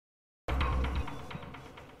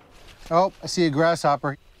Oh, I see a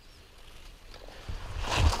grasshopper.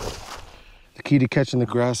 The key to catching the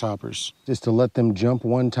grasshoppers is to let them jump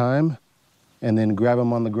one time and then grab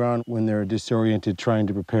them on the ground when they're disoriented, trying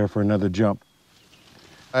to prepare for another jump.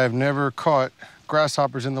 I have never caught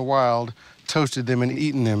grasshoppers in the wild, toasted them, and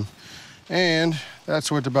eaten them. And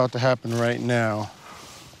that's what's about to happen right now.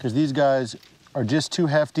 Because these guys are just too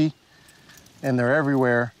hefty, and they're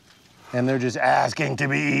everywhere, and they're just asking to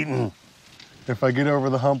be eaten. If I get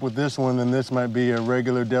over the hump with this one, then this might be a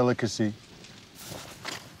regular delicacy.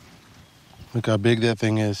 Look how big that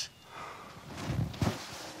thing is.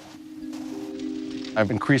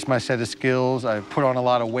 I've increased my set of skills. I've put on a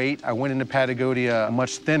lot of weight. I went into Patagonia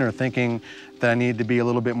much thinner, thinking that I needed to be a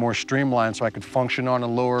little bit more streamlined so I could function on a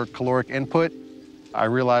lower caloric input. I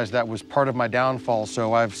realized that was part of my downfall,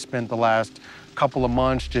 so I've spent the last couple of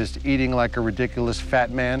months just eating like a ridiculous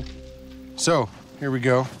fat man. So, here we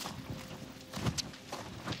go.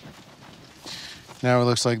 Now it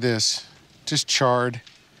looks like this, just charred.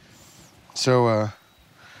 So,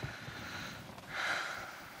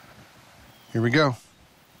 here we go.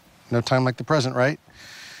 No time like the present, right?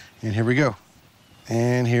 And here we go.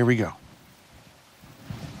 And here we go.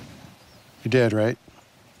 You're dead, right?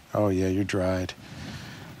 Oh, yeah, you're dried.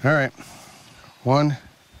 All right. 1,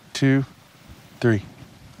 2, 3.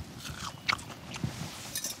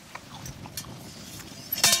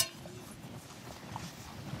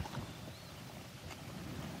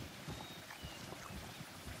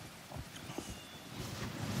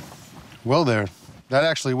 Well, there. That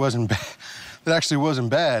actually wasn't bad. That actually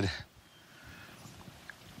wasn't bad.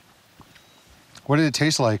 What did it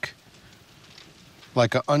taste like?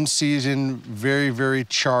 Like an unseasoned, very, very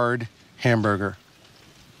charred hamburger.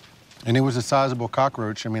 And it was a sizable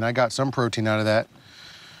cockroach. I mean, I got some protein out of that.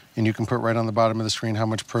 And you can put right on the bottom of the screen how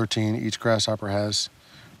much protein each grasshopper has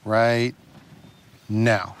right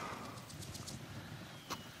now.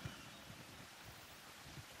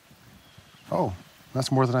 Oh,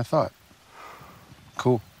 that's more than I thought.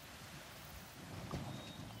 Cool.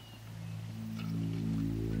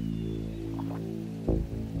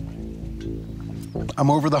 I'm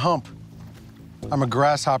over the hump. I'm a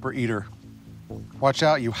grasshopper eater. Watch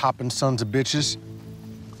out, you hopping sons of bitches,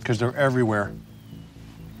 because they're everywhere.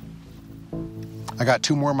 I got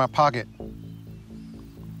 2 more in my pocket.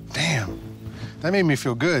 Damn, that made me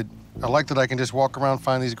feel good. I like that I can just walk around,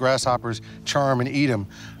 find these grasshoppers, charm, and eat them.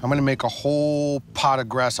 I'm gonna make a whole pot of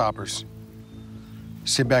grasshoppers.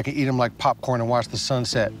 Sit back and eat them like popcorn and watch the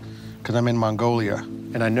sunset, because I'm in Mongolia.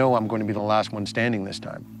 And I know I'm going to be the last one standing this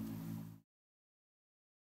time.